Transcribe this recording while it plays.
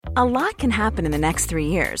A lot can happen in the next 3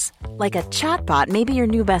 years. Like a chatbot may be your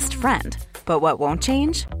new best friend. But what won't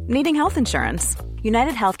change? Needing health insurance.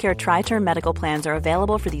 United Healthcare Tri-Term Medical Plans are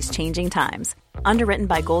available for these changing times. Underwritten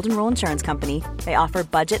by Golden Rule Insurance Company, they offer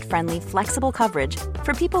budget-friendly, flexible coverage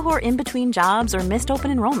for people who are in between jobs or missed open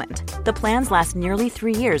enrollment. The plans last nearly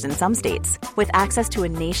 3 years in some states, with access to a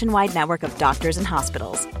nationwide network of doctors and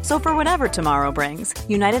hospitals. So for whatever tomorrow brings,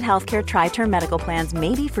 United Healthcare Tri-Term Medical Plans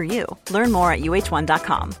may be for you. Learn more at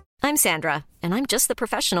uh1.com. I'm Sandra, and I'm just the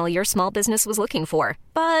professional your small business was looking for.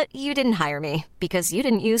 But you didn't hire me because you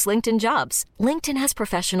didn't use LinkedIn Jobs. LinkedIn has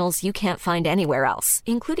professionals you can't find anywhere else,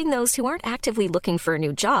 including those who aren't actively looking for a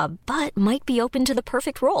new job, but might be open to the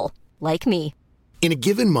perfect role, like me. In a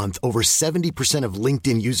given month, over 70% of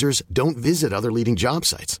LinkedIn users don't visit other leading job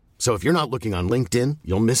sites. So if you're not looking on LinkedIn,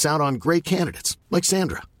 you'll miss out on great candidates like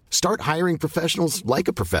Sandra. Start hiring professionals like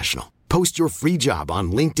a professional. Post your free job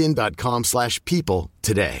on linkedin.com/people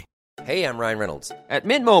today. Hey, I'm Ryan Reynolds. At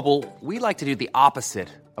Mint Mobile, we like to do the opposite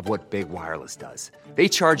of what Big Wireless does. They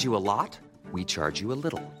charge you a lot, we charge you a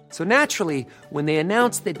little. So naturally, when they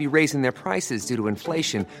announced they'd be raising their prices due to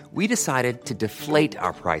inflation, we decided to deflate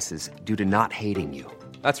our prices due to not hating you.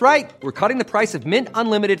 That's right. We're cutting the price of Mint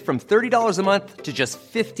Unlimited from $30 a month to just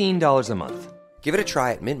 $15 a month. Give it a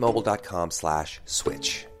try at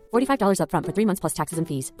mintmobile.com/switch. $45 up front for 3 months plus taxes and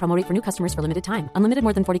fees. Promo rate for new customers for limited time. Unlimited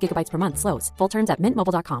more than 40 gigabytes per month. Slows full terms at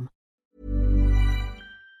mintmobile.com.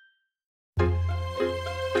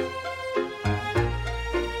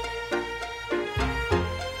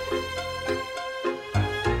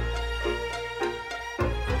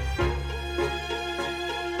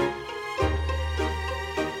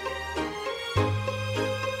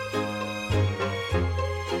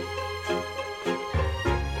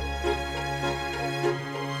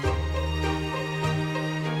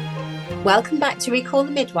 Welcome back to Recall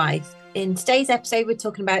the Midwife. In today's episode, we're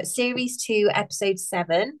talking about Series 2, Episode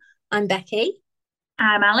 7. I'm Becky.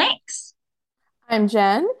 I'm Alex. I'm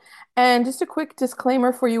Jen. And just a quick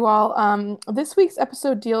disclaimer for you all. This week's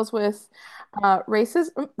episode deals with some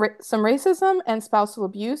racism and spousal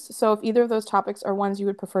abuse. So if either of those topics are ones you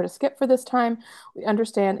would prefer to skip for this time, we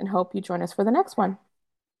understand and hope you join us for the next one.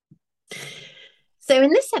 So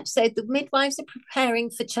in this episode, the midwives are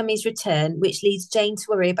preparing for Chummy's return, which leads Jane to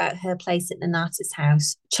worry about her place at Nonnatus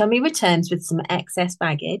house. Chummy returns with some excess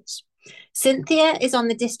baggage. Cynthia is on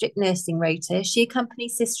the district nursing rota. She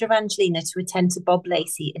accompanies Sister Evangelina to attend to Bob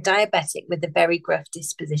Lacey, a diabetic with a very gruff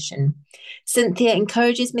disposition. Cynthia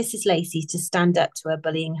encourages Mrs. Lacey to stand up to her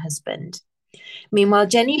bullying husband. Meanwhile,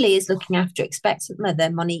 Jenny Lee is looking after expectant mother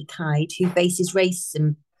Monique Hyde, who faces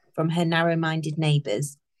racism from her narrow-minded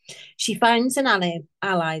neighbours. She finds an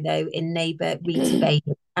ally, though, in neighbour Rita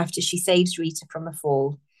Bailey after she saves Rita from a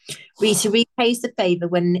fall. Rita repays the favour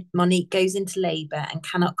when Monique goes into labour and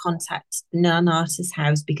cannot contact Nonnatus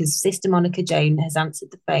house because Sister Monica Joan has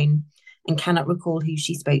answered the phone and cannot recall who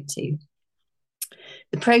she spoke to.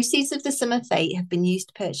 The proceeds of the summer fete have been used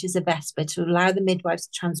to purchase a Vespa to allow the midwives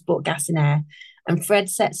to transport gas and air, and Fred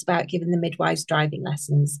sets about giving the midwives driving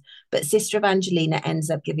lessons, but Sister Evangelina ends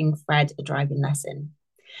up giving Fred a driving lesson.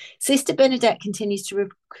 Sister Bernadette continues to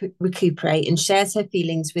recuperate and shares her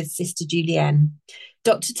feelings with Sister Julienne.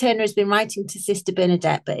 Dr. Turner has been writing to Sister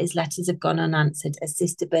Bernadette, but his letters have gone unanswered as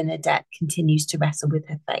Sister Bernadette continues to wrestle with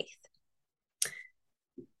her faith.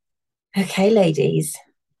 Okay, ladies.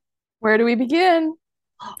 Where do we begin?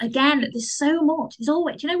 Oh, again, there's so much. There's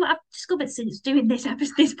always, you know what I've discovered since doing this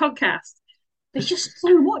podcast? There's just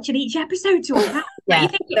so much in each episode to unpack. Yeah,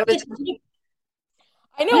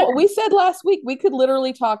 I know. We said last week we could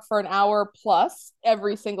literally talk for an hour plus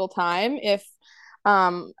every single time if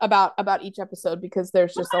about each episode, because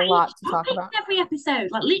there's just a lot to talk about. Every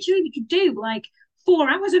episode, like literally, we could do like 4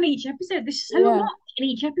 hours on each episode. There's so much in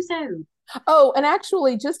each episode. Oh, and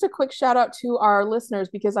actually, just a quick shout out to our listeners,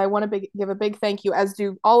 because I want to give a big thank you, as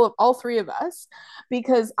do all three of us,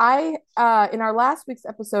 because I in our last week's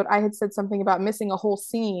episode I had said something about missing a whole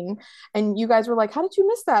scene, and you guys were like, "How did you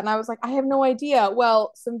miss that?" And I was like, "I have no idea."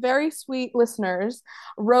 Well, some very sweet listeners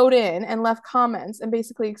wrote in and left comments and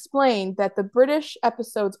basically explained that the British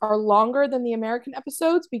episodes are longer than the American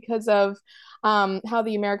episodes because of how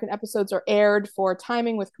the American episodes are aired for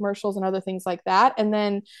timing with commercials and other things like that, and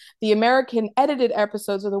then the American edited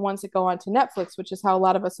episodes are the ones that go on to Netflix, which is how a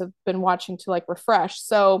lot of us have been watching to like refresh.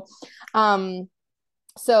 So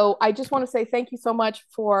I just want to say thank you so much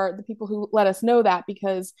for the people who let us know that,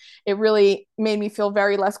 because it really made me feel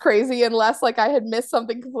very less crazy and less like I had missed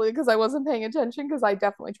something completely because I wasn't paying attention, because I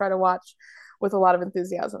definitely try to watch with a lot of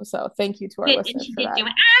enthusiasm. So thank you to our listeners for that.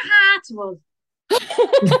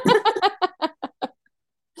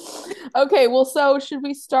 Okay, well, so should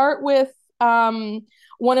we start with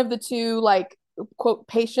one of the two, like, quote,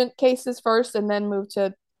 patient cases first and then move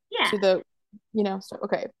to Yeah. the, stuff?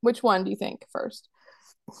 Okay, which one do you think first?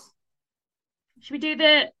 Should we do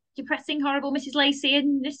the depressing, horrible Mrs. Lacey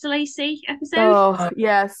and Mr. Lacey episode? Oh,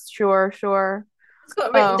 yes, sure. It's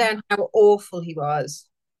got written down how awful he was.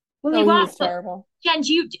 Well, he was terrible. Jen,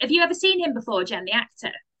 have you ever seen him before, Jen, the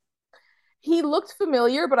actor? He looked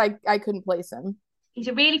familiar, but I couldn't place him. He's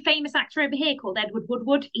a really famous actor over here called Edward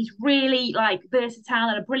Woodward. He's really like versatile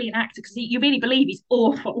and a brilliant actor because you really believe he's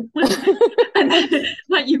awful. And,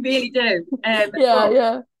 like you really do.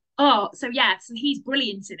 Yeah. So he's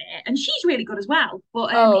brilliant in it, and she's really good as well.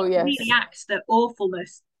 But he yes. really acts the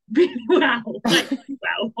awfulness really well.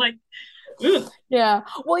 Yeah.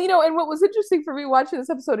 Well, and what was interesting for me watching this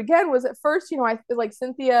episode again was at first, I feel like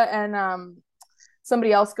Cynthia and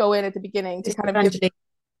somebody else go in at the beginning to kind of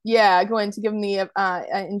go in to give him the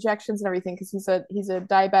injections and everything because he's a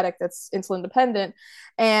diabetic that's insulin dependent.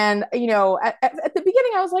 And at the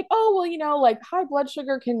beginning I was like, oh well, like high blood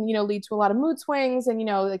sugar can lead to a lot of mood swings, and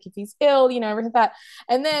like if he's ill, everything like that.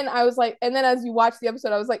 And then I was like, and then as you watch the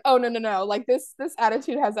episode I was like, oh no, like this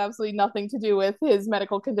attitude has absolutely nothing to do with his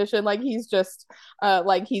medical condition. Like he's just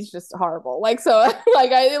horrible. Like so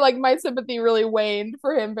I my sympathy really waned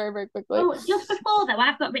for him very, very quickly. Oh, just before though,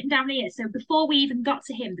 I've got written down here, so before we even got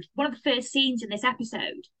to him, one of the first scenes in this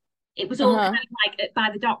episode, it was all kind of like by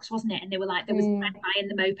the docks, wasn't it? And they were like, there was a man buying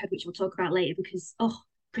the moped, which we'll talk about later because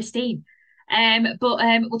pristine. But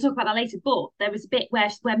we'll talk about that later. But there was a bit where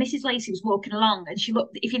Mrs. Lacey was walking along, and she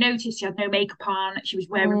looked. If you noticed, she had no makeup on. She was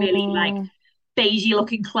wearing really like beigey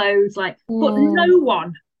looking clothes, but no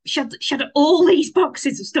one. She had all these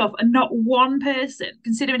boxes of stuff, and not one person,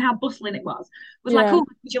 considering how bustling it was like, oh,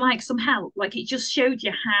 would you like some help? Like it just showed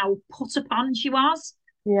you how put upon she was.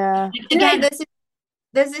 Yeah. Again,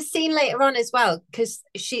 there's a scene later on as well because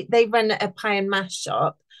they run a pie and mash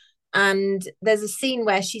shop, and there's a scene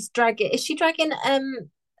where she's dragging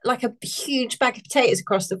like a huge bag of potatoes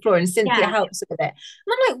across the floor, and Cynthia helps her with it.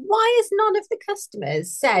 And I'm like, why has none of the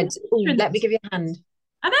customers said, oh, let me give you a hand?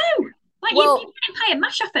 I know. Like, you pay a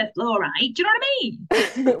mash off her floor, right? Do you know what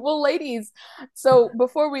I mean? Well, ladies, so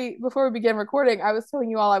before we began recording, I was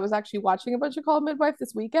telling you all I was actually watching a bunch of Call a Midwife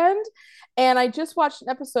this weekend, and I just watched an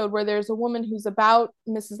episode where there's a woman who's about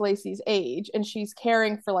Mrs. Lacey's age, and she's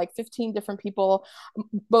caring for like 15 different people,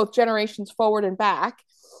 both generations forward and back,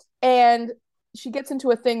 and she gets into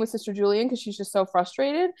a thing with Sister Julian because she's just so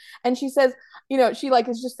frustrated, and she says, she like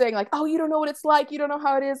is just saying like, oh, you don't know what it's like, you don't know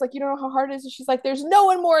how it is, like you don't know how hard it is, and she's like, there's no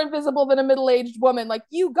one more invisible than a middle-aged woman, like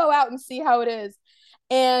you go out and see how it is.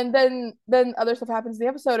 And then other stuff happens in the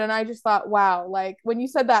episode, and I just thought, wow, like when you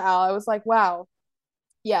said that, Al, I was like, wow,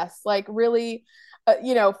 yes, like really,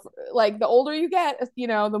 like the older you get,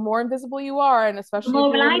 the more invisible you are, and especially if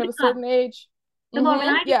you're women of a certain age, the more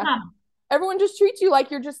relied become. Everyone just treats you like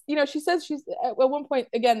you're just, she says she's at one point,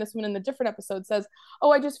 again, this one in the different episode says, oh,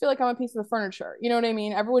 I just feel like I'm a piece of the furniture. You know what I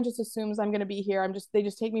mean? Everyone just assumes I'm going to be here. They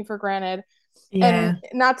just take me for granted. Yeah. And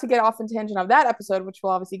not to get off in tangent of that episode, which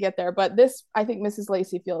we'll obviously get there, but I think Mrs.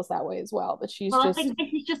 Lacey feels that way as well, that she's just. I think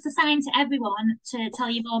this is just a sign to everyone to tell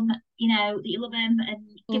your mum, that you love them and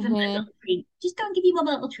give them a little treat. Just go and give your mum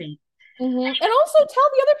a little treat. Mm-hmm. And also tell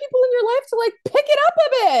the other people in your life to like pick it up a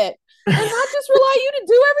bit and not just rely you to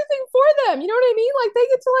do everything for them. You know what I mean? Like they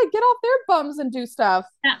get to like get off their bums and do stuff.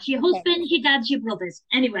 That's your husband, your dad, your brothers.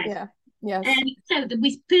 Anyway. Yeah. Yes. So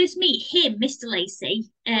we first meet him, Mr.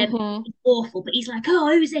 Lacey. He's awful, but he's like,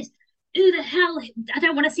 oh, who's this? Who the hell? I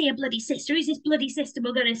don't want to see a bloody sister. Who's this bloody sister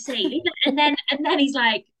we're going to see? and then he's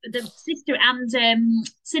like, the sister and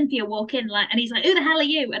Cynthia walk in, like, and he's like, who the hell are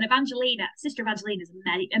you? And Sister Evangelina's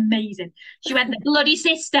amazing. She went, the bloody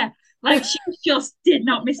sister. Like, she just did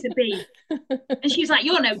not miss a beat. And she was like,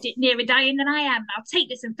 you're no nearer dying than I am. I'll take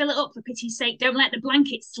this and fill it up for pity's sake. Don't let the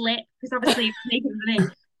blanket slip, because obviously it's making me.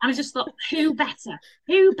 And I just thought, who better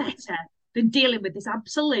than dealing with this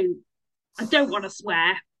absolute, I don't want to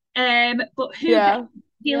swear, but who better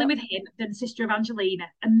dealing with him than Sister Evangelina?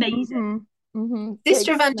 Amazing.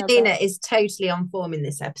 Sister Evangelina is totally on form in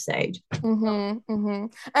this episode. And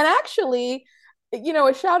actually,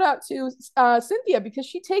 a shout out to Cynthia, because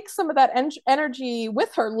she takes some of that energy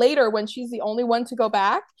with her later when she's the only one to go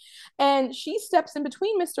back, and she steps in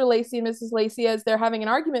between Mr. Lacey and Mrs. Lacey as they're having an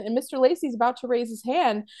argument, and Mr. Lacey's about to raise his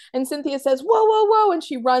hand, and Cynthia says, whoa, whoa, whoa, and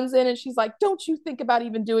she runs in and she's like, don't you think about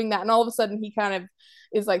even doing that. And all of a sudden he kind of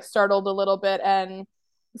is like startled a little bit, and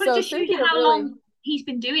but so it just shows you how long he's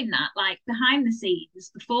been doing that, like behind the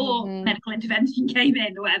scenes, before medical intervention came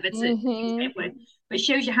in or whatever to with. But it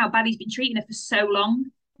shows you how bad he's been treating her for so long.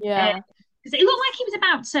 Yeah. Because it looked like he was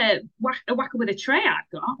about to whack her with a tray I've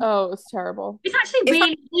got. Oh, it was terrible. It's actually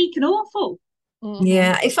really bleak and awful.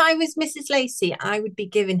 Yeah, if I was Mrs. Lacey, I would be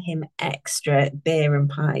giving him extra beer and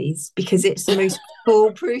pies because it's the most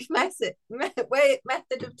foolproof method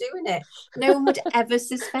of doing it. No one would ever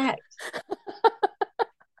suspect.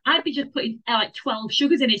 I'd be just putting like 12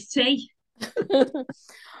 sugars in his tea.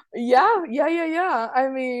 Yeah. I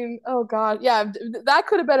mean, oh God. Yeah, that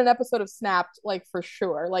could have been an episode of Snapped, like for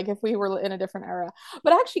sure. Like if we were in a different era.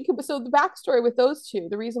 But actually, so the backstory with those two,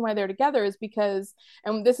 the reason why they're together is because,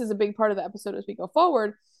 and this is a big part of the episode as we go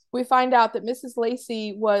forward, we find out that Mrs.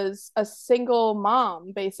 Lacey was a single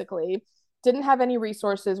mom, basically, didn't have any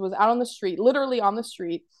resources, was out on the street, literally on the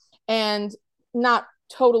street, and not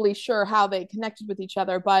totally sure how they connected with each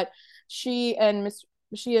other. But she and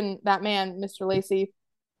that man, Mr. Lacey,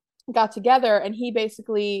 got together, and he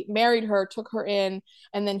basically married her, took her in,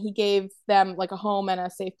 and then he gave them like a home and a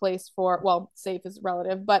safe place for, well, safe is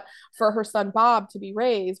relative, but for her son Bob to be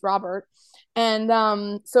raised, Robert.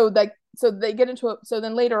 And so they get into it. So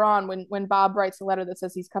then later on, when Bob writes a letter that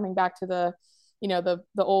says he's coming back to the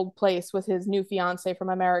old place with his new fiance from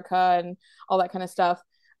America and all that kind of stuff,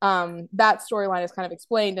 that storyline is kind of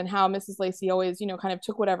explained, and how Mrs. Lacey always, kind of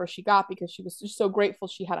took whatever she got because she was just so grateful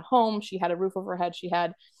she had a home, she had a roof over her head, she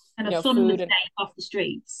had and a fun food and off the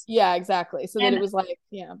streets. Yeah, exactly. So that it was like,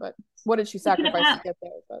 yeah, but what did she sacrifice to get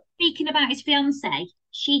there? But speaking about his fiance,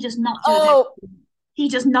 she does not do he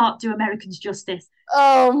does not do Americans justice.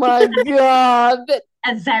 Oh my God.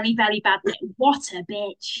 A very, very bad thing. What a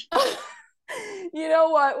bitch. You know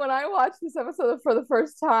what? When I watched this episode for the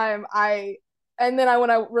first time, when I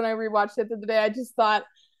rewatched it the other day, I just thought,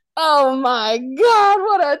 oh my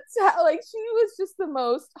God, she was just the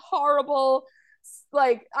most horrible.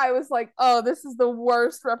 Like, I was like, oh, this is the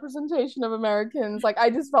worst representation of Americans. Like, I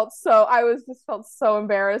just felt so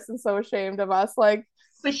embarrassed and so ashamed of us. Like,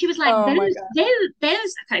 but she was like, those, I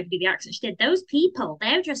can't even do the accent she did. Those people,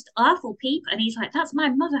 they're just awful people. And he's like, that's my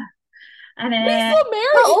mother. And we still married.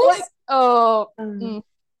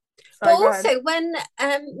 But also, when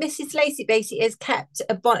Mrs. Lacey basically is kept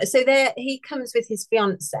a bonnet, so there he comes with his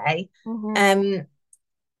fiance, and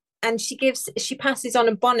she passes on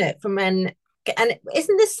a bonnet from when. And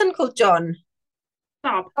isn't this son called John?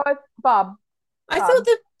 Bob. Bob. I thought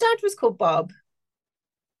the dad was called Bob.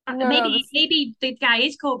 Maybe the guy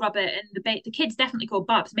is called Robert, and the kid's definitely called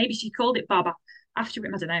Bob. So maybe she called it Bob after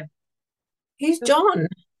him. I don't know. Who's John?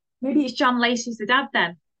 Maybe it's John Lacey's the dad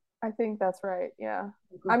then. I think that's right. Yeah.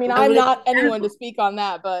 I mean, I'm not anyone to speak on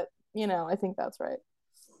that, but I think that's right.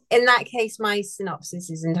 In that case, my synopsis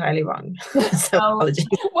is entirely wrong. So apologies.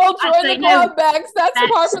 Well, join the club, Bex. That's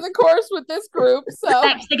par for the course with this group. So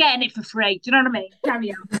Bex, they're getting it for free. Do you know what I mean?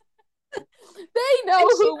 Carry on. They know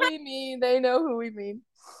who we mean. They know who we mean.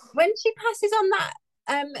 When she passes on that,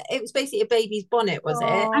 it was basically a baby's bonnet, was it?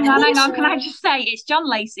 Hang on. Can I just say it's John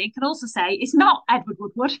Lacey? I can also say it's not Edward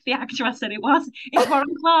Woodward, the actor I said it was. It's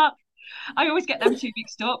Warren Clark. I always get them two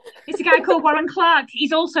mixed up. It's a guy called Warren Clark.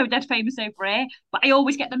 He's also dead famous over here, but I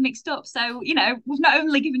always get them mixed up. So, we've not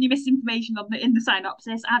only given you misinformation in the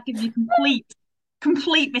synopsis, I've given you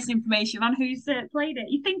complete misinformation on who's played it.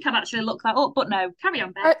 You think I'd actually look that up, but no. Carry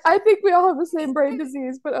on, Beth. I think we all have the same brain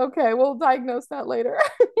disease, but okay, we'll diagnose that later.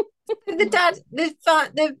 The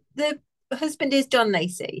husband is John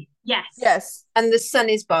Lacey. Yes. And the son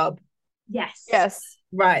is Bob. Yes.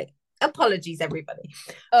 Right. Apologies, everybody.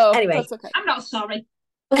 Oh, anyway, that's okay. I'm not sorry.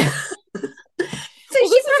 This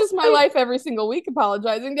is just my life every single week,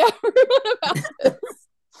 apologizing to everyone about this.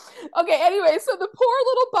 Okay, anyway, so the poor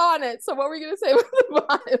little bonnet. So what were you going to say with the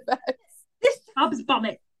bonnet, Bex? Bob's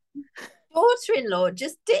bonnet. Daughter-in-law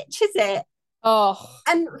just ditches it. Oh.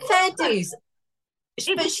 And fair dues.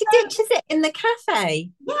 But she ditches it in the cafe.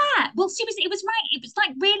 Yeah, well, it was right. It was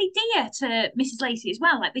like really dear to Mrs. Lacey as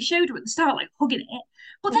well. Like they showed her at the start, like hugging it,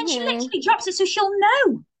 but then she literally drops it so she'll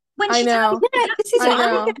know when she. I know. Yeah, this is what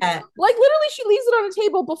I get. Like literally, she leaves it on a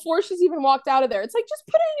table before she's even walked out of there. It's like, just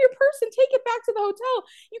put it in your purse and take it back to the hotel.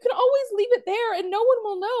 You can always leave it there, and no one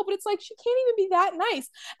will know. But it's like she can't even be that nice.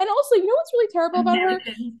 And also, you know what's really terrible about her?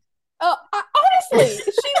 Honestly,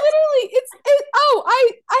 she literally,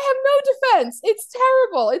 I have no defense. It's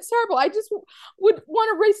terrible. I just would want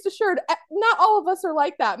to rest assured, not all of us are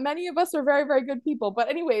like that. Many of us are very, very good people. But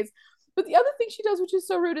anyways, but the other thing she does, which is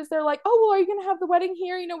so rude, is they're like, oh, well, are you going to have the wedding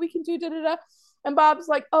here? We can do da-da-da. And Bob's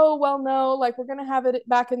like, oh, well, no, like, we're going to have it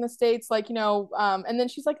back in the States, like, and then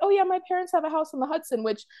she's like, oh, yeah, my parents have a house on the Hudson,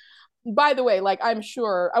 which, by the way, like, I'm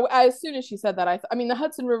sure, as soon as she said that, I mean, the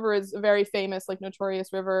Hudson River is a very famous, like,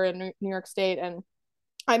 notorious river in New York State, and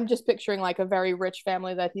I'm just picturing like a very rich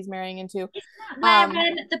family that he's marrying into. Isn't that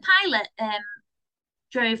where the pilot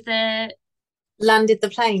drove the landed the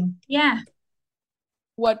plane? Yeah.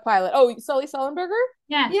 What pilot? Oh, Sully Sullenberger?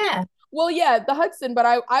 Yeah. Yeah. Well, yeah, the Hudson, but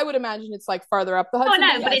I would imagine it's like farther up the Hudson. Oh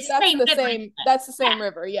no, but it's that's the same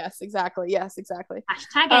river. Yes, exactly.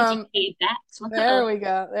 Hashtag educated vets. There we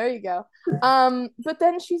go. There you go. But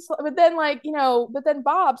then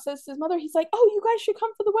Bob says to his mother, he's like, "Oh, you guys should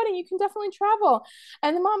come for the wedding. You can definitely travel."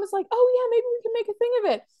 And the mom is like, "Oh yeah, maybe we can make a thing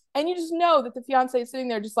of it." And you just know that the fiance is sitting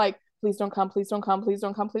there just like, "Please don't come, please don't come, please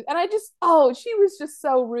don't come, please." And she was just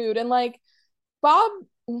so rude. And like Bob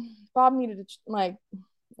needed to like,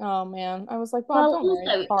 oh man, I was like, Bob, don't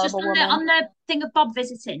marry a horrible woman. On the thing of Bob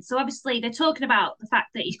visiting, so obviously they're talking about the fact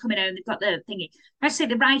that he's coming home. They've got the thingy. I say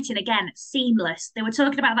the writing again, seamless. They were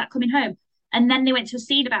talking about that coming home, and then they went to a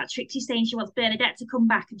scene about Trixie saying she wants Bernadette to come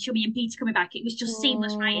back and Chummy and Peter coming back. It was just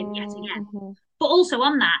seamless writing yet again. But also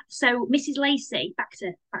on that, so Mrs. Lacey, back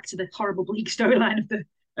to the horrible bleak storyline of the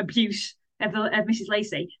abuse of Mrs.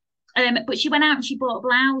 Lacey. But she went out and she bought a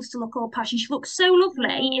blouse to look all posh, and she looked so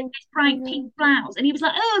lovely in this bright pink blouse. And he was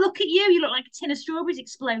like, "Oh, look at you! You look like a tin of strawberries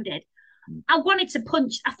exploded." I wanted to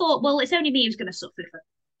punch. I thought, well, it's only me who's going to suffer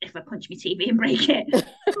if I punch my TV and break it. I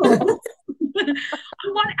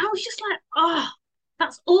was just like, oh,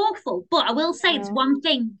 that's awful. But I will say, it's one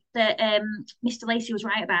thing that Mr. Lacey was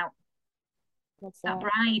right about. What's that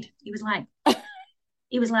bride? He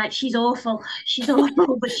was like, she's awful, but she's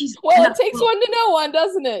well, it takes one to know one,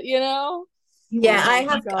 doesn't it? You know. Yeah,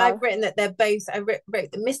 I've written that they're both. I wrote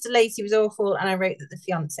that Mr. Lacey was awful, and I wrote that the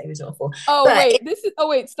fiance was awful.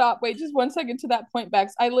 Stop. Wait, just 1 second to that point,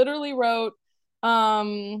 Bex. I literally wrote,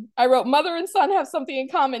 mother and son have something in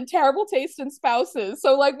common: terrible taste in spouses.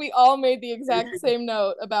 So like we all made the exact same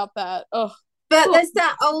note about that. Oh, but there's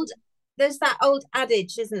that old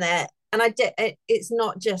adage, isn't there? And it's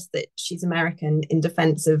not just that she's American in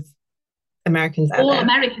defense of Americans out all there.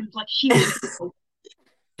 Americans, like she was.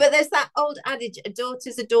 But there's that old adage: a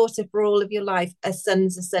daughter's a daughter for all of your life, a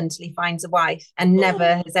son's a son till he finds a wife. And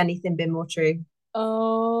never has anything been more true.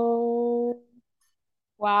 Oh,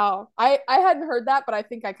 wow. I hadn't heard that, but I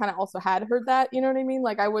think I kind of also had heard that. You know what I mean?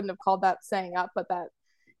 Like I wouldn't have called that saying up, but I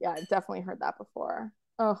definitely heard that before.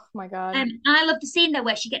 Oh my God. I love the scene though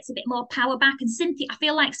where she gets a bit more power back, and Cynthia, I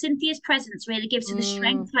feel like Cynthia's presence really gives her the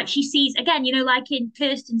strength. Like she sees again, you know, like in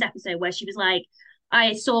Kirsten's episode where she was like,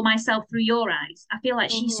 I saw myself through your eyes. I feel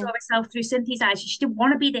like she saw herself through Cynthia's eyes. She didn't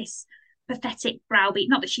want to be this pathetic browbeat.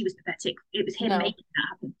 Not that she was pathetic, it was him making that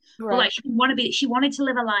happen. Right. But like she didn't want to be, she wanted to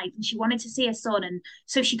live a life and she wanted to see her son, and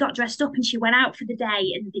so she got dressed up and she went out for the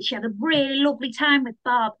day, and she had a really lovely time with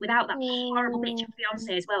Bob without that horrible bitch of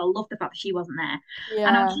fiance as well. I love the fact that she wasn't there.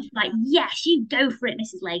 And I was just like, yes, you go for it,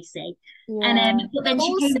 Mrs. Lacey. And but then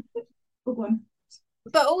she came.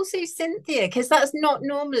 But also Cynthia, because that's not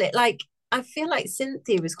normally like, I feel like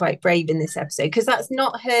Cynthia was quite brave in this episode, because that's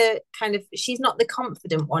not her kind of, she's not the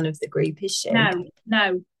confident one of the group, is she?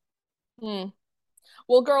 No.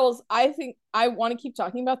 Well, girls, I think I want to keep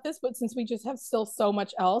talking about this, but since we just have still so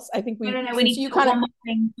much else, I think we need to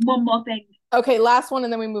one more thing. Okay, last one,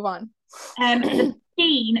 and then we move on. The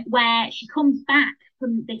scene where she comes back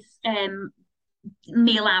from this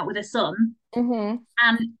meal out with her son, and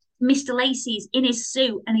Mr. Lacey's in his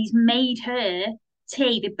suit, and he's made her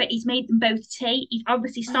tea, but he's made them both tea. He's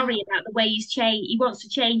obviously sorry about the way he's changed. He wants to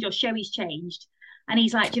change or show he's changed. And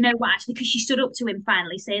he's like, do you know what, actually, because she stood up to him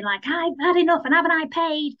finally saying like, I've had enough and haven't I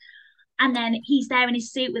paid? And then he's there in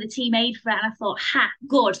his suit with a tea made for her, and I thought,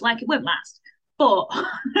 good, like it won't last. But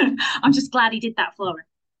I'm just glad he did that for her.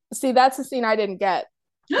 See, that's a scene I didn't get.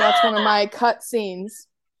 That's one of my cut scenes.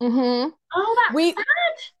 Oh, that's sad.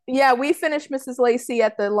 Yeah, we finished Mrs. Lacey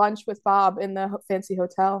at the lunch with Bob in the fancy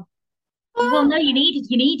hotel. Well, no, you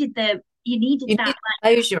needed that.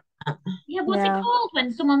 Closure. Yeah, what's it called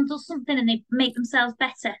when someone does something and they make themselves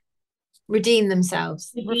better? Redeem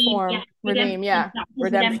themselves. Reform. Redeem.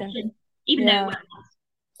 Redemption. Even though.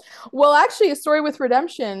 Well, actually, a story with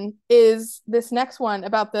redemption is this next one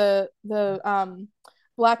about the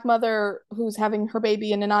Black mother who's having her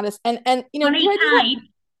baby in Anonymous, and you know, Monique Hyde.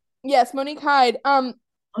 Yes, Monique Hyde. I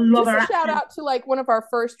love her. Shout out to like one of our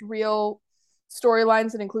first real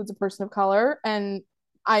storylines that includes a person of color, and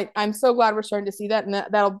I'm so glad we're starting to see that, and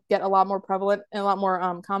that'll get a lot more prevalent and a lot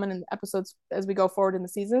more common in episodes as we go forward in the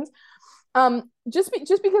seasons. Just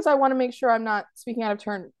because I want to make sure I'm not speaking out of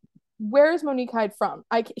turn, where is Monique Hyde from?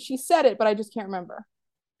 She said it, but I just can't remember.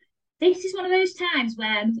 This is one of those times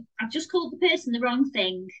when I've just called the person the wrong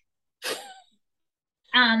thing,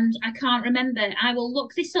 and I can't remember. I will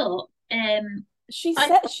look this up. She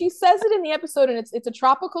says it in the episode, and it's a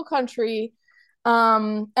tropical country.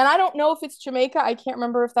 And I don't know if it's Jamaica. I can't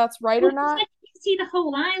remember if that's right or not. You can see the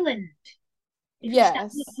whole island. If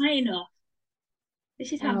yes. You stand high enough.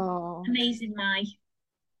 This is how amazing my.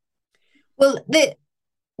 Well,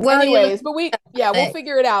 anyways, but we'll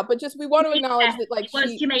figure it out. But just we want to acknowledge that, like, it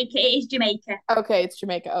was Jamaica. It is Jamaica. Okay, it's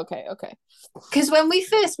Jamaica. Okay. Because when we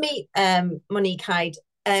first meet Monique Hyde,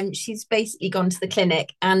 she's basically gone to the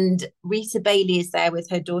clinic, and Rita Bailey is there with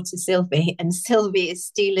her daughter Sylvie, and Sylvie is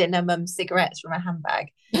stealing her mum's cigarettes from a handbag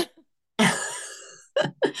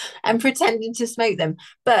and pretending to smoke them.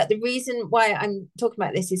 But the reason why I'm talking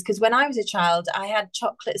about this is because when I was a child, I had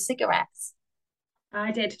chocolate cigarettes.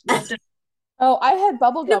 I did. Oh, I had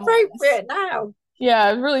bubblegum. Appropriate now.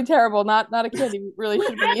 Yeah, really terrible. Not a kid. You really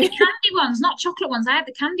should be. I had the candy ones, not chocolate ones. I had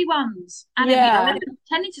the candy ones. And I was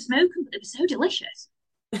pretending to smoke them, but they were so delicious.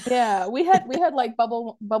 Yeah, we had like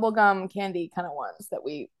bubblegum candy kind of ones that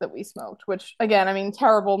we smoked, which again, I mean,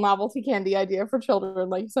 terrible novelty candy idea for children,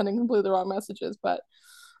 like sending completely the wrong messages. But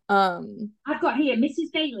I've got here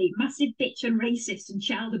Mrs. Bailey, massive bitch and racist and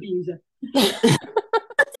child abuser.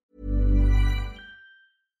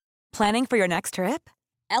 Planning for your next trip?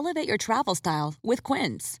 Elevate your travel style with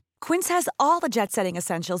Quince. Quince has all the jet-setting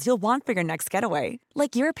essentials you'll want for your next getaway,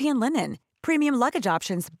 like European linen, premium luggage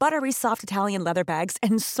options, buttery soft Italian leather bags,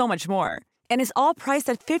 and so much more. And is all priced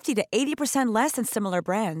at 50 to 80% less than similar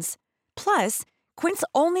brands. Plus, Quince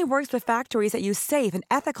only works with factories that use safe and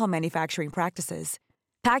ethical manufacturing practices.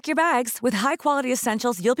 Pack your bags with high-quality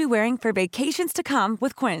essentials you'll be wearing for vacations to come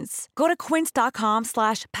with Quince. Go to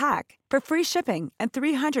quince.com/pack for free shipping and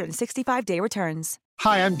 365-day returns.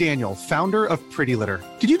 Hi, I'm Daniel, founder of Pretty Litter.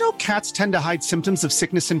 Did you know cats tend to hide symptoms of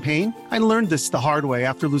sickness and pain? I learned this the hard way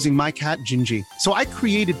after losing my cat, Gingy. So I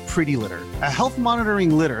created Pretty Litter, a health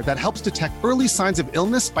monitoring litter that helps detect early signs of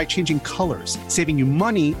illness by changing colors, saving you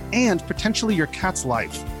money and potentially your cat's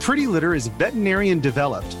life. Pretty Litter is veterinarian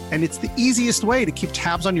developed, and it's the easiest way to keep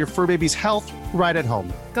tabs on your fur baby's health right at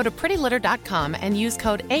home. Go to prettylitter.com and use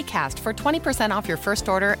code ACAST for 20% off your first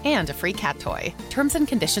order and a free cat toy. Terms and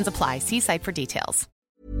conditions apply. See site for details.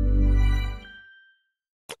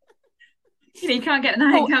 You can't get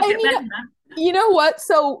better than that. You know what?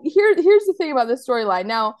 So here's the thing about this storyline.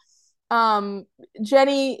 Now,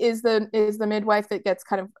 Jenny is the midwife that gets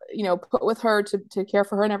kind of, put with her to care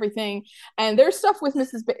for her and everything. And there's stuff with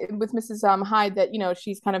Mrs. Hyde that,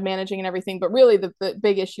 she's kind of managing and everything. But really the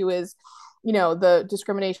big issue is, the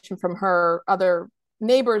discrimination from her other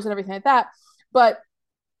neighbors and everything like that. But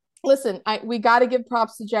listen, we got to give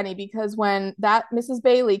props to Jenny, because when that Mrs.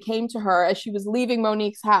 Bailey came to her as she was leaving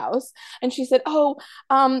Monique's house, and she said, what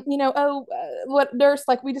nurse,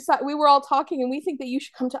 like we were all talking and we think that you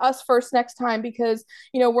should come to us first next time because,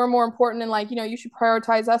 we're more important and you should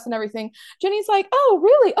prioritize us and everything. Jenny's like, oh,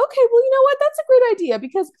 really? Okay, well, you know what? That's a great idea,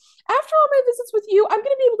 because after all my visits with you, I'm going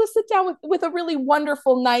to be able to sit down with a really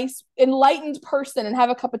wonderful, nice, enlightened person and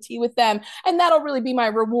have a cup of tea with them. And that'll really be my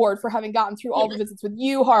reward for having gotten through all the visits with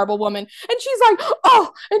you, horrible woman. And she's like,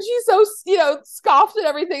 oh, and she's so scoffed and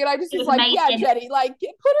everything, and I just was like, amazing. Yeah, Jenny, put her in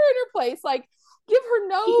her place, give her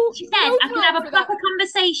she said, I can have a proper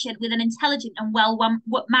conversation with an intelligent and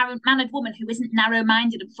well-mannered woman who isn't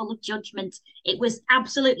narrow-minded and full of judgment. It was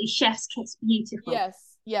absolutely chef's kiss, beautiful.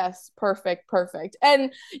 Yes, perfect.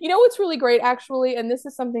 And what's really great, actually, and this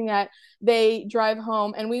is something that they drive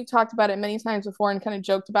home, and we've talked about it many times before and kind of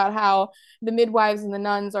joked about how the midwives and the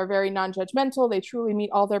nuns are very non-judgmental. They truly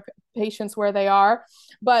meet all their patients where they are.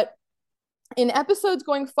 But in episodes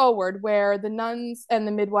going forward, where the nuns and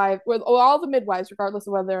the midwife, or all the midwives, regardless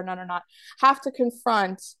of whether they're a nun or not, have to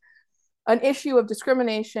confront an issue of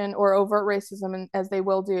discrimination or overt racism, and as they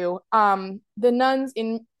will do, the nuns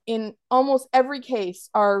in almost every case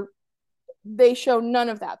they show none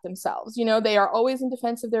of that themselves. They are always in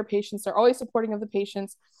defense of their patients. They're always supporting of the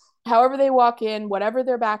patients, however they walk in, whatever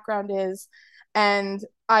their background is. And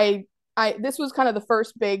this was kind of the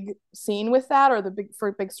first big scene with that, or the big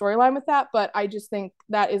storyline with that. But I just think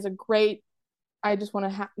that is I just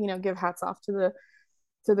want to give hats off to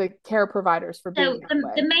the care providers for being that way.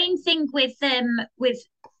 The main thing with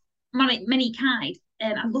Monique Hyde,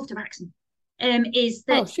 I loved her accent. Is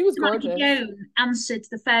that she was gorgeous. Joan answered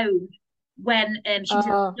the phone when she was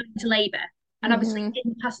going to labour, and obviously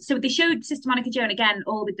didn't pass. So they showed Sister Monica Joan again,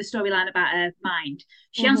 all with the storyline about her mind.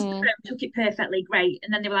 She answered the phone, took it perfectly, great,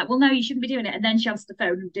 and then they were like, "Well, no, you shouldn't be doing it." And then she answered the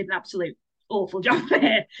phone and did an absolute awful job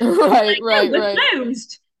there. Right.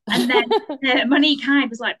 Closed. And then Monique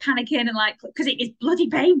Hyde was panicking and because it is bloody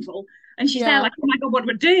painful, and she's there oh my god, what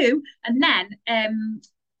do I do? And then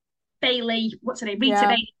Bailey, what's her name? Rita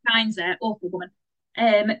Bailey finds her, awful woman.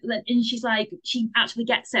 And she's like, she actually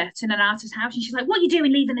gets her to Nanata's house, and she's like, "What are you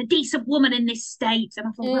doing, leaving a decent woman in this state?" And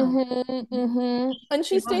I thought, well, and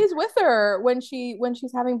she stays with her when she's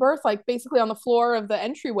having birth, like basically on the floor of the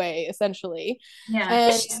entryway, essentially. Yeah,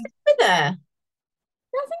 and she's with her.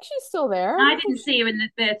 I think she's still there. I didn't see her in the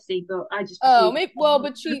birth scene, but I just maybe, well,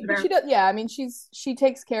 but she does. Yeah, I mean, she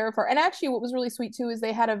takes care of her. And actually, what was really sweet too is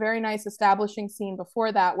they had a very nice establishing scene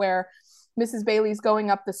before that where Mrs. Bailey's going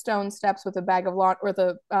up the stone steps with a bag of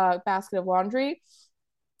basket of laundry,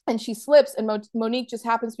 and she slips, and Monique just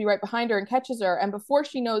happens to be right behind her and catches her. And before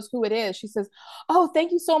she knows who it is, she says, "Oh,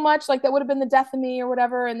 thank you so much. Like that would have been the death of me," or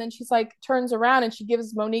whatever. And then she's like turns around and she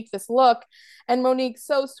gives Monique this look, and Monique's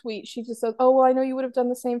so sweet. She just says, "Oh, well, I know you would have done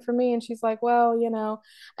the same for me." And she's like, "Well, you know,"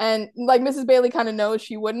 and like Mrs. Bailey kind of knows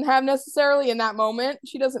she wouldn't have necessarily in that moment.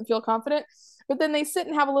 She doesn't feel confident. But then they sit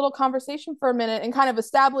and have a little conversation for a minute and kind of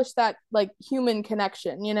establish that like human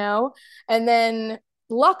connection, you know? And then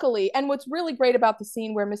luckily, and what's really great about the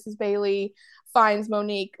scene where Mrs. Bailey finds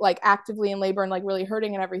Monique like actively in labor and like really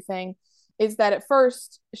hurting and everything is that at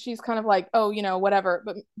first she's kind of like, "Oh, you know, whatever."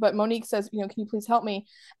 But Monique says, "You know, can you please help me?"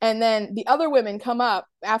 And then the other women come up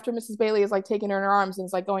after Mrs. Bailey is like taking her in her arms and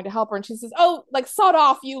is like going to help her. And she says, "Oh, like sod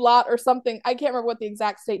off, you lot," or something. I can't remember what the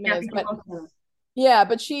exact statement is, but yeah,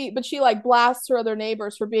 but she like blasts her other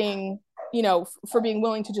neighbors for being, you know, for being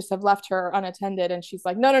willing to just have left her unattended. And she's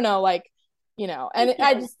like, no, like, you know, and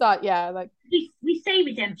I just thought, yeah, like we say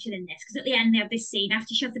redemption in this because at the end they have this scene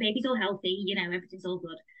after she has the baby's all healthy, you know, everything's all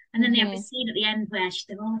good. And then they have this scene at the end where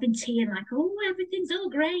they're all having tea and like, "Oh, everything's all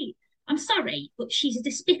great." I'm sorry, but she's a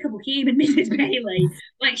despicable human, Mrs. Bailey.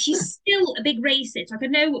 Like, she's still a big racist. Like, I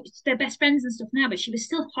know they're best friends and stuff now, but she was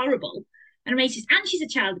still horrible and racist, and she's a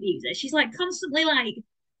child abuser. She's like constantly like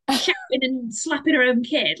shouting and slapping her own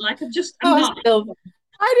kid. Like, I'm not.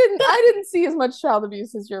 I didn't see as much child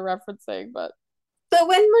abuse as you're referencing, but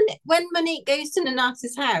when Monique goes to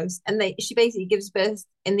Nanata's house and she basically gives birth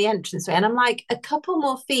in the entranceway, and I'm like, a couple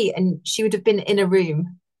more feet and she would have been in a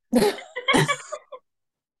room. Well,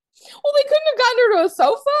 they couldn't have gotten her to a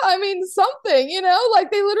sofa. I mean, something, you know, like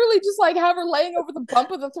they literally just like have her laying over the bump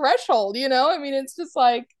of the threshold, you know? I mean, it's just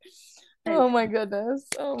like, oh my goodness.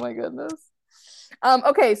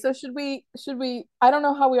 Okay, so should we I don't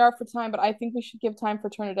know how we are for time, but I think we should give time for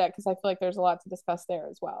Ternadette because I feel like there's a lot to discuss there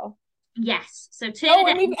as well. Yes. So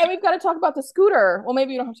Ternadette. And we've got to talk about the scooter. Well,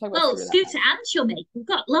 maybe you don't have to talk about Scooter and Chummy. We've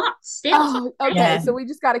got lots still. Oh, okay. Yeah. So we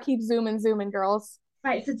just got to keep zooming, girls.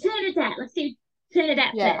 Right. So Ternadette. Let's do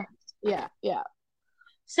Ternadette first. Yeah.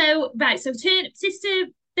 So Sister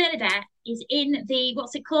Bernadette is in the,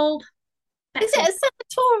 what's it called? Is it a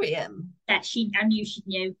sanatorium? I knew she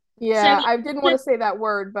knew. Yeah, so I didn't want to say that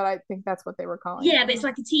word, but I think that's what they were calling it. Yeah, but it's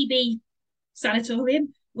like a TB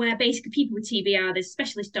sanatorium where basically people with TB are there's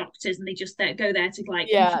specialist doctors and they just go there to like.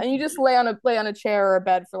 Yeah, and you just lay on a chair or a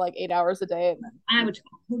bed for like 8 hours a day, and then I would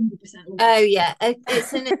 100%. Oh yeah,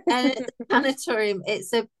 it's a sanatorium.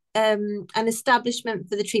 It's an establishment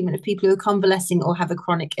for the treatment of people who are convalescing or have a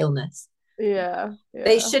chronic illness. Yeah.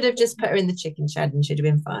 They should have just put her in the chicken shed and she'd have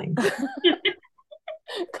been fine.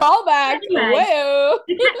 Call back. Anyway,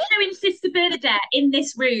 they kept showing Sister Bernadette in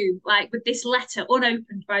this room, like with this letter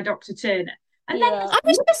unopened by Dr. Turner. And then I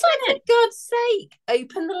was just like, for God's sake,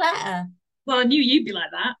 open the letter. Well, I knew you'd be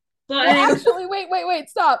like that. But actually, wait,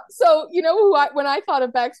 stop. So, you know who when I thought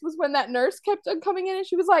of Bex was when that nurse kept on coming in and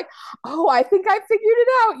she was like, "Oh, I think I figured it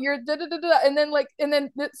out. You're da da da da." And then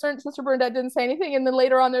Sister Bernadette didn't say anything. And then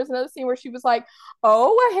later on, there's another scene where she was like,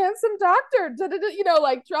 "Oh, a handsome doctor," da da da. You know,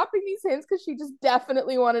 like dropping these hints because she just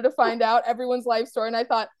definitely wanted to find out everyone's life story. And I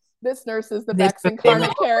thought this nurse is the Bex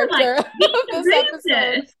incarnate character of this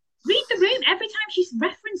episode. Read the room. Every time she's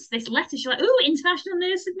referenced this letter, she's like, "Oh, international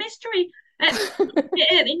nurse of mystery."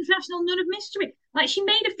 International nun of mystery. Like, she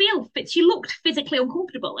made her feel fit. She looked physically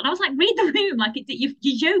uncomfortable, and I was like, "Read the room. Like, your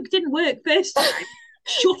joke didn't work first time.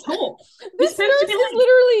 Shut up." This nurse is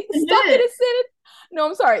literally stuck in a No,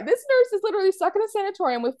 I'm sorry. This nurse is literally stuck in a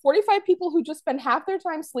sanatorium with 45 people who just spend half their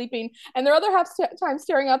time sleeping and their other half time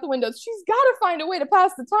staring out the windows. She's got to find a way to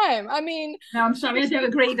pass the time. I mean, no, I'm sorry. I don't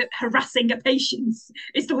agree that harassing a patient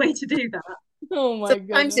is the way to do that. Oh my god!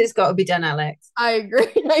 Sometimes it's got to be done, Alex. I agree.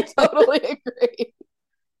 I totally agree.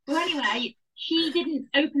 Well, anyway, she didn't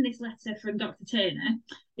open this letter from Dr. Turner.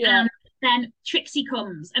 Yeah. And then Trixie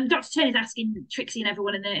comes, and Dr. Turner's asking Trixie and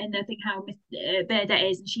everyone in the thing how Bernadette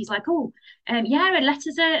is, and she's like, "Oh, yeah, her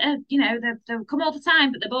letters are you know, they come all the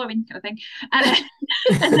time, but they're boring," kind of thing.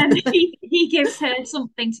 And then he gives her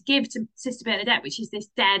something to give to Sister Bernadette, which is this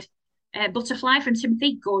dead butterfly from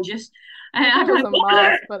Timothy. Gorgeous. I'm like,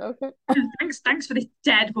 moth, but okay. Thanks for this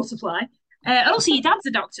dead butterfly. Also, your dad's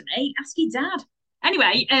a doctor, mate. Ask your dad.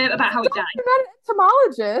 Anyway, about how it died. You're not an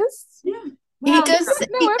entomologist. Yeah. Well, he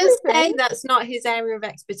does say that's not his area of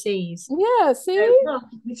expertise. Yeah, see? Well,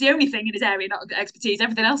 it's the only thing in his area, not expertise.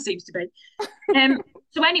 Everything else seems to be.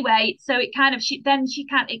 So anyway, so it kind of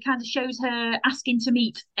shows her asking to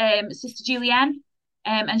meet Sister Julienne,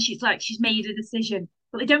 and she's made a decision,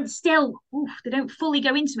 but they don't fully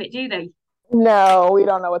go into it, do they? No, we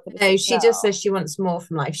don't know what the No, she just says she wants more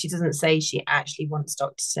from life. She doesn't say she actually wants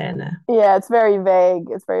Dr. Turner. Yeah, it's very vague.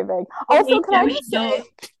 Also, can I just say,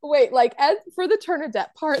 wait, like for the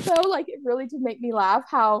Turnadette part though, like it really did make me laugh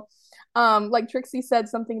how like Trixie said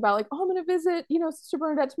something about like, oh, I'm gonna visit, Sister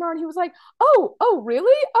Bernadette tomorrow, and he was like, oh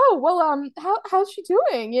really, oh well, how's she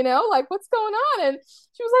doing, like what's going on? And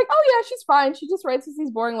she was like, oh yeah, she's fine, she just writes us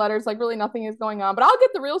these boring letters, like really nothing is going on, but I'll get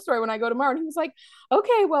the real story when I go tomorrow. And he was like,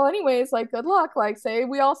 okay, well anyways, like good luck, like say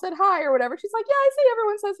we all said hi or whatever. She's like, yeah, I see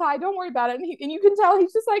everyone says hi, don't worry about it. And you can tell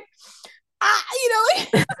he's just like,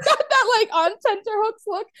 like got that like on tenterhooks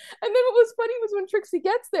look. And then what was funny was when Trixie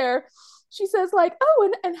gets there, she says like, oh,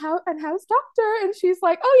 and how's Doctor? And she's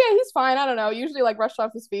like, oh yeah, he's fine, I don't know, usually like rushed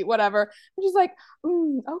off his feet, whatever. And she's like,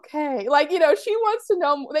 okay, like she wants to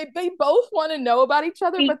know. They both want to know about each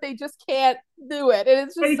other, but they just can't do it. And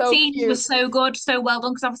it's just so cute. The was so good, so well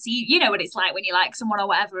done, because obviously you know what it's like when you like someone or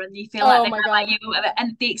whatever, and you feel like they kind of like you,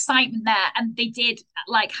 and the excitement there, and they did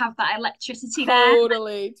like have that electricity there.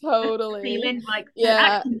 Totally. Feeling like,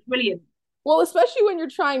 yeah, brilliant. Well, especially when you're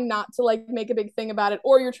trying not to like make a big thing about it,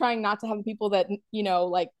 or you're trying not to have people that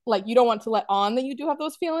like you don't want to let on that you do have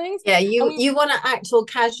those feelings. Yeah, you want to act all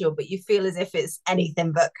casual, but you feel as if it's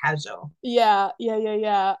anything but casual. Yeah.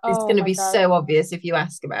 It's going to be so obvious if you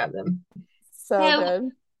ask about them. So good.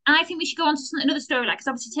 I think we should go on to another storyline, because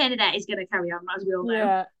obviously Turnadette is going to carry on, as we all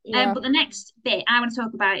know. Yeah. But the next bit I want to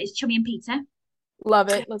talk about is Chummy and Peter. Love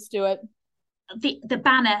it. Let's do it. The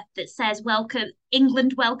banner that says "Welcome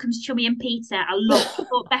England welcomes Chummy and Peter." I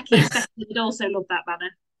thought Becky especially would also love that banner.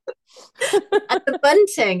 And the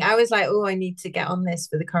bunting, I was like, oh, I need to get on this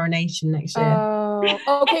for the coronation next year.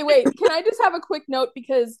 Okay, wait. Can I just have a quick note,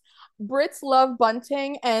 because Brits love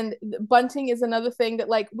bunting, and bunting is another thing that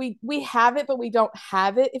like we have it, but we don't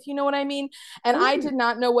have it, if you know what I mean. And I did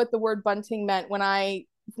not know what the word bunting meant when I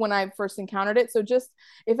first encountered it. So just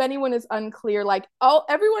if anyone is unclear, like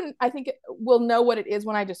everyone I think will know what it is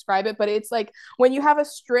when I describe it, but it's like when you have a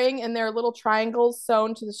string and there are little triangles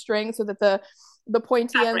sewn to the string so that the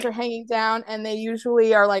pointy ends are hanging down, and they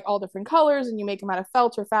usually are like all different colors, and you make them out of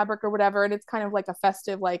felt or fabric or whatever, and it's kind of like a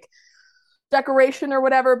festive like decoration or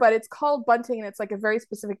whatever, but it's called bunting, and it's like a very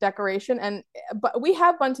specific decoration. But we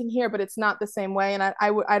have bunting here, but it's not the same way, and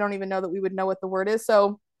I don't even know that we would know what the word is.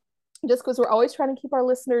 So just because we're always trying to keep our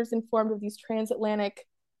listeners informed of these transatlantic,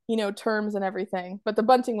 terms and everything. But the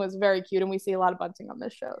bunting was very cute, and we see a lot of bunting on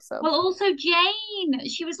this show. So well, also Jane,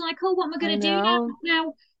 she was like, oh, what am I going to do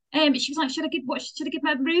now? She was like, should I give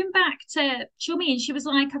my room back to Chummy? And she was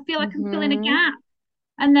like, I feel like I'm filling a gap.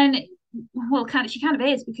 And then, well, she kind of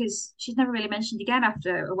is, because she's never really mentioned again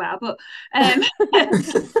after a while. But but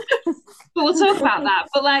we'll talk about that.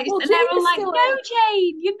 But like, and they're all like, no,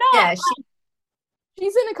 Jane, you're not. Yeah,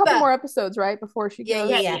 she's in a couple more episodes, right? Before she goes.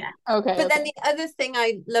 Yeah. Okay. But then the other thing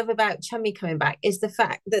I love about Chummy coming back is the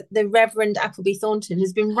fact that the Reverend Appleby Thornton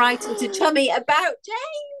has been writing to Chummy about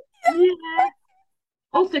Jane. Yeah.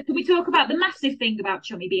 Also, can we talk about the massive thing about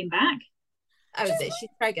Chummy being back? Oh, is it? She's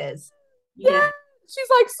preggers. Yeah. She's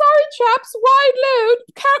like, sorry, chaps, wide load,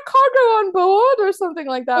 cargo on board, or something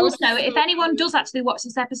like that. Also, if anyone does actually watch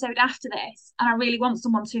this episode after this, and I really want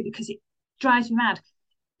someone to, because it drives me mad,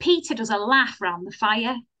 Peter does a laugh round the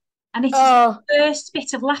fire, and it's the first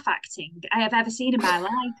bit of laugh acting I have ever seen in my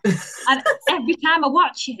life. And every time I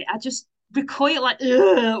watch it, I just recoil, like,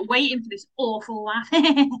 waiting for this awful laugh.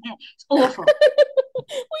 It's awful.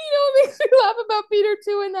 Well, what makes me laugh about Peter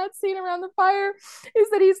too in that scene around the fire is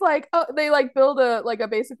that he's like, they like build a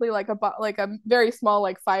very small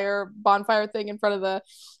like bonfire thing in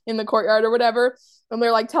the courtyard or whatever, and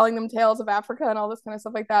they're like telling them tales of Africa and all this kind of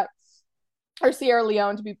stuff like that, or Sierra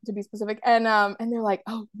Leone to be specific, and they're like,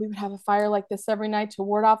 oh, we would have a fire like this every night to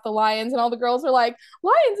ward off the lions, and all the girls are like,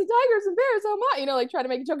 lions and tigers and bears, oh my, like trying to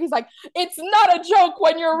make a joke. He's like, it's not a joke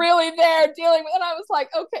when you're really there dealing with, and I was like,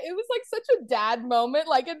 okay, it was like such a dad moment,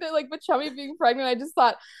 like, and then, like with Chummy being pregnant, I just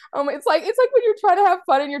thought, it's like when you're trying to have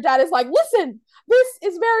fun and your dad is like, listen, this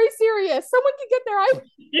is very serious, someone can get their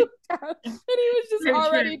iPhone. And he was just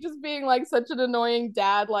already just being like such an annoying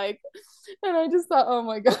dad, like, and I just thought, oh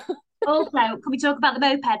my god. Also, can we talk about the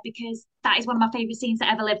moped, because that is one of my favourite scenes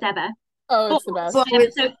that ever lived ever. Oh, it's the best.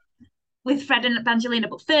 with Fred and Evangelina.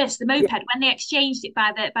 But first, the moped, when they exchanged it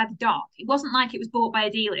by the dock, it wasn't like it was bought by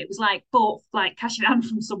a dealer. It was like bought like cash in hand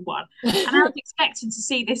from someone. And I was expecting to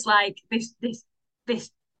see this like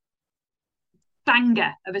this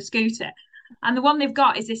banger of a scooter. And the one they've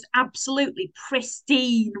got is this absolutely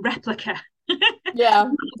pristine replica. Yeah.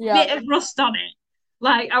 Bit of rust on it.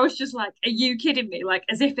 Like, I was just like, are you kidding me? Like,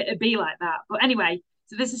 as if it'd be like that. But anyway,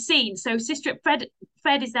 so there's a scene. So Sister Fred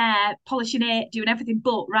is there polishing it, doing everything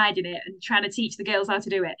but riding it and trying to teach the girls how to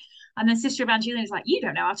do it. And then Sister Evangeline is like, you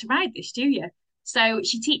don't know how to ride this, do you? So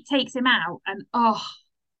she takes him out, and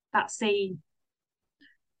that scene.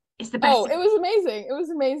 It's the best. Oh, it was amazing. It was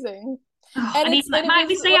amazing. And he's like, might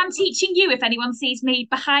we say I'm teaching you if anyone sees me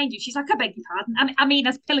behind you? She's like, I beg your pardon. I mean,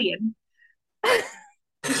 as Pillion.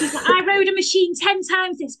 She's like, I rode a machine 10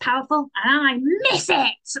 times this powerful and I miss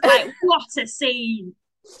it. Like, what a scene.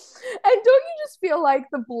 And don't you just feel like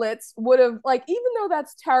the Blitz would have, like, even though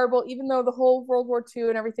that's terrible, even though the whole World War II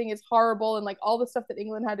and everything is horrible, and like all the stuff that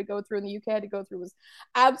England had to go through and the UK had to go through was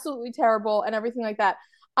absolutely terrible and everything like that,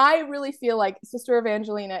 I really feel like Sister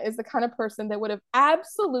Evangelina is the kind of person that would have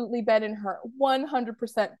absolutely been in her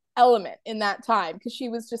 100% element in that time, because she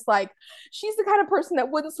was just like, she's the kind of person that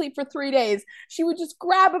wouldn't sleep for 3 days. She would just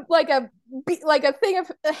grab a thing of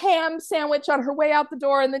a ham sandwich on her way out the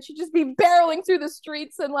door, and then she'd just be barreling through the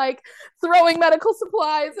streets and like throwing medical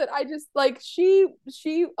supplies. And I just like she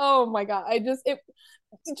oh my god, just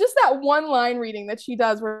that one line reading that she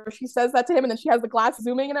does where she says that to him and then she has the glass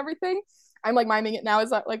zooming and everything. I'm like miming it now as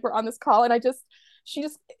like we're on this call, and she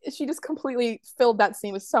just completely filled that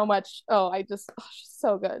scene with so much. She's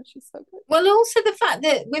so good. She's so good. Well, also the fact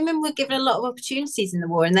that women were given a lot of opportunities in the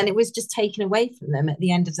war, and then it was just taken away from them at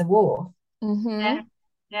the end of the war. Mm-hmm.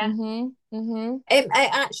 Yeah. Mm-hmm. Mm-hmm. It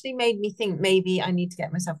actually made me think maybe I need to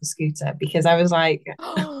get myself a scooter, because I was like, get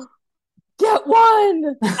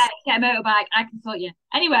one. Get a motorbike. I can sort you.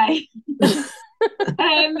 Anyway.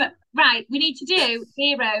 Right, we need to do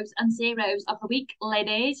heroes and zeros of the week,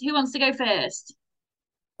 ladies. Who wants to go first?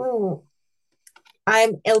 Oh,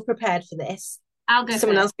 I'm ill prepared for this. I'll go.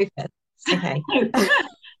 Someone else go first. Okay.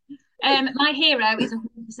 My hero is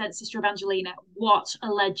 100% Sister Evangelina. What a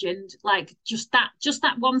legend! Like just that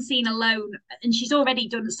one scene alone, and she's already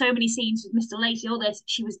done so many scenes with Mr. Lacey. All this,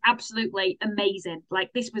 she was absolutely amazing.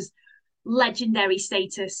 Like, this was legendary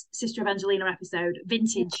status Sister Evangelina episode.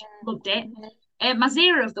 Vintage, loved it. My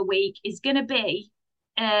zero of the week is going to be,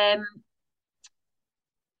 I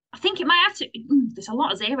think it might have to, there's a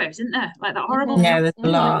lot of zeros, isn't there? Like that horrible. Yeah, there's a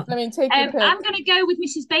lot. I mean, take your pick. I'm going to go with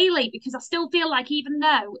Mrs. Bailey, because I still feel like even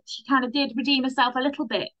though she kind of did redeem herself a little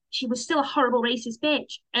bit, she was still a horrible racist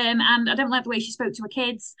bitch. And I don't like the way she spoke to her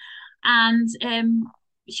kids. And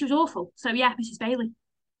she was awful. So yeah, Mrs. Bailey.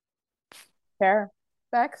 Fair.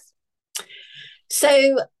 Bex?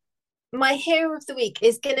 So my hero of the week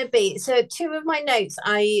is going to be, so two of my notes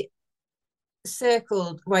I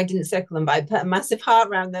circled, well, I didn't circle them, but I put a massive heart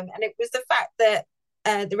around them, and it was the fact that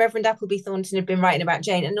the Reverend Appleby Thornton had been writing about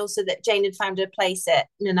Jane, and also that Jane had found her place at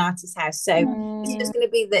Nonnatus house. So it's just going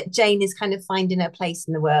to be that Jane is kind of finding her place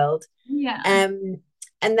in the world. Yeah. And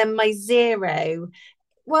then my zero,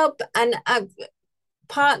 well, and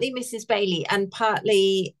partly Mrs. Bailey and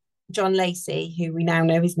partly John Lacey, who we now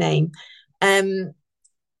know his name.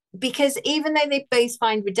 Because even though they both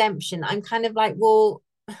find redemption, I'm kind of like, well,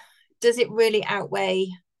 does it really outweigh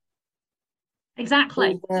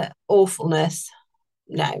exactly the awfulness?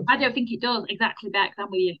 No, I don't think it does. Exactly, Beck.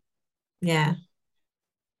 I'm with you. Yeah.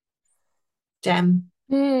 Jem.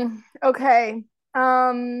 Okay.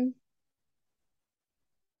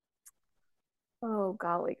 Oh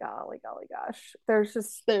golly gosh.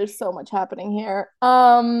 There's so much happening here.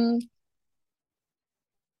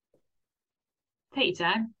 Take your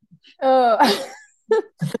time.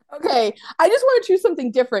 Okay, I just want to choose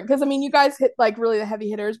something different, because I mean, you guys hit like really the heavy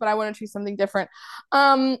hitters, but I want to choose something different.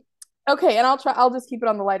 Okay, and I'll just keep it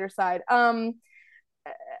on the lighter side.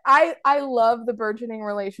 I love the burgeoning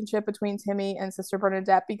relationship between Timmy and Sister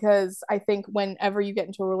Bernadette, because I think whenever you get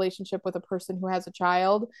into a relationship with a person who has a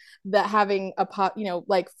child, that having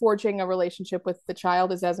like forging a relationship with the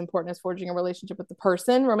child is as important as forging a relationship with the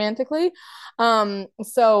person romantically.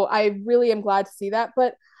 So I really am glad to see that,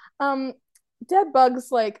 but dead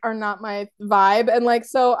bugs like are not my vibe, and like,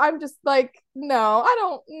 so I'm just like, no, I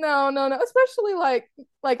don't, no, especially like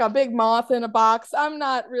a big moth in a box. I'm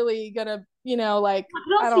not really gonna, like,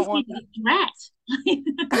 I don't want that.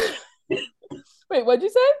 Wait, what'd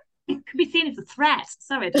you say? It could be seen as a threat.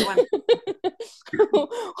 Sorry, I don't want. Well,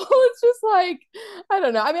 it's just like, I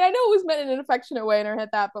don't know. I mean, I know it was meant in an affectionate way and I had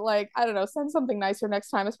that, but like, I don't know, send something nicer next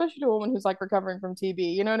time, especially to a woman who's like recovering from TB.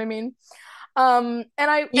 You know what I mean?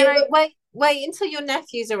 Wait until your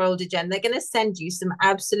nephews are older, Jen. They're going to send you some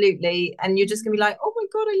absolutely, and you're just going to be like, oh my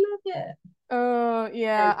God, I love it.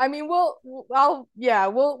 Yeah. I mean, we'll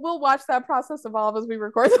watch that process evolve as we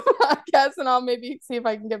record the podcast, and I'll maybe see if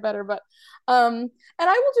I can get better. But, and I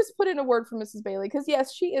will just put in a word for Mrs. Bailey, because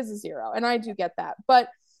yes, she is a 0, and I do get that. But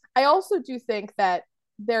I also do think that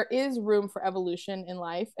there is room for evolution in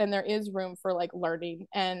life, and there is room for like learning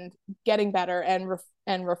and getting better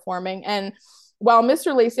and reforming. And while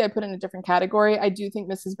Mr. Lacey I put in a different category, I do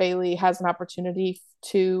think Mrs. Bailey has an opportunity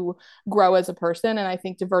to grow as a person. And I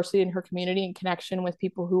think diversity in her community and connection with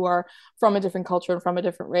people who are from a different culture and from a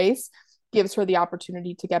different race gives her the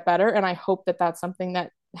opportunity to get better. And I hope that that's something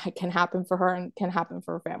that can happen for her and can happen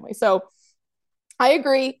for her family. So I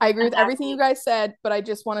agree with everything you guys said, but I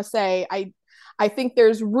just want to say I think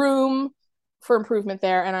there's room for improvement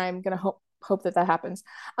there, and I'm going to hope that happens.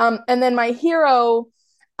 And then my hero,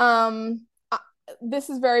 this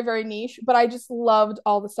is very, very niche, but I just loved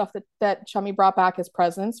all the stuff that Chummy brought back as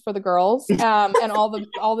presents for the girls, and all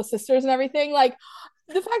the sisters and everything. Like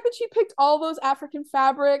the fact that she picked all those African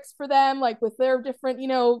fabrics for them, like with their different,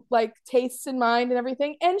 like tastes in mind and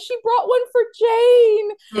everything. And she brought one for Jane.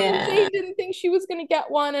 Yeah. Jane didn't think she was going to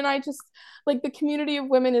get one. And I just like, the community of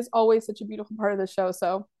women is always such a beautiful part of the show.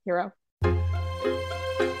 So hero.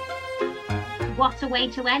 What a way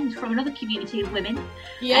to end from another community of women.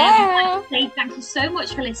 Yeah. Thank you so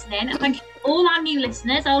much for listening, and thank you to all our new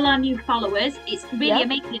listeners, all our new followers. It's really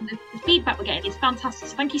amazing. The feedback we're getting is fantastic.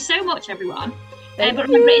 So thank you so much, everyone. But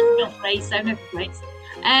remember, it's not free, so no complaints.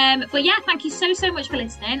 But yeah, thank you so much for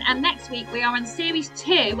listening. And next week we are on series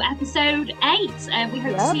 2, episode 8. We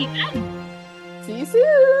hope to see you then. See you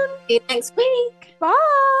soon. See you next week. Bye.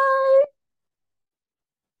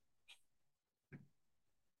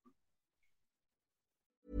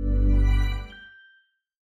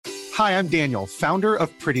 Hi, I'm Daniel, founder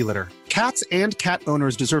of Pretty Litter. Cats and cat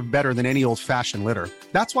owners deserve better than any old-fashioned litter.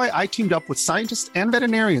 That's why I teamed up with scientists and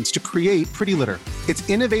veterinarians to create Pretty Litter. Its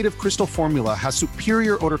innovative crystal formula has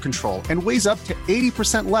superior odor control and weighs up to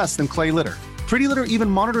 80% less than clay litter. Pretty Litter even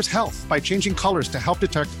monitors health by changing colors to help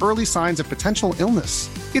detect early signs of potential illness.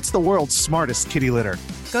 It's the world's smartest kitty litter.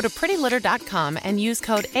 Go to prettylitter.com and use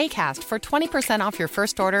code ACAST for 20% off your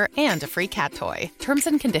first order and a free cat toy. Terms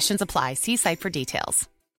and conditions apply. See site for details.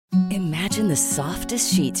 Imagine the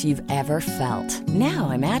softest sheets you've ever felt. Now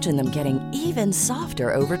imagine them getting even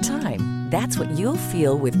softer over time. That's what you'll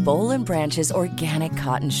feel with Boll & Branch's organic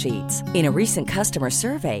cotton sheets. In a recent customer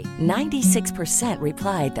survey, 96%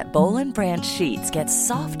 replied that Boll & Branch sheets get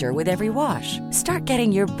softer with every wash. Start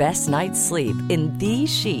getting your best night's sleep in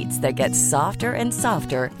these sheets that get softer and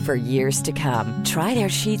softer for years to come. Try their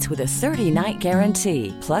sheets with a 30-night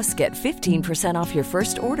guarantee. Plus, get 15% off your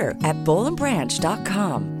first order at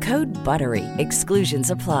bollandbranch.com. Code BUTTERY. Exclusions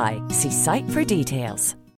apply. See site for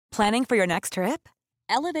details. Planning for your next trip?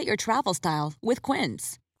 Elevate your travel style with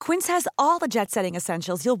Quince. Quince has all the jet-setting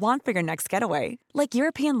essentials you'll want for your next getaway, like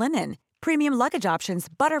European linen, premium luggage options,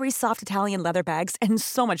 buttery soft Italian leather bags, and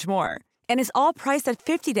so much more. And is all priced at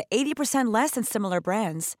 50 to 80% less than similar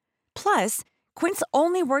brands. Plus, Quince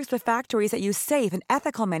only works with factories that use safe and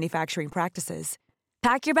ethical manufacturing practices.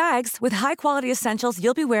 Pack your bags with high-quality essentials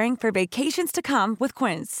you'll be wearing for vacations to come with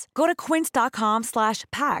Quince. Go to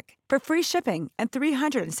quince.com/pack for free shipping and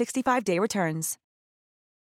 365-day returns.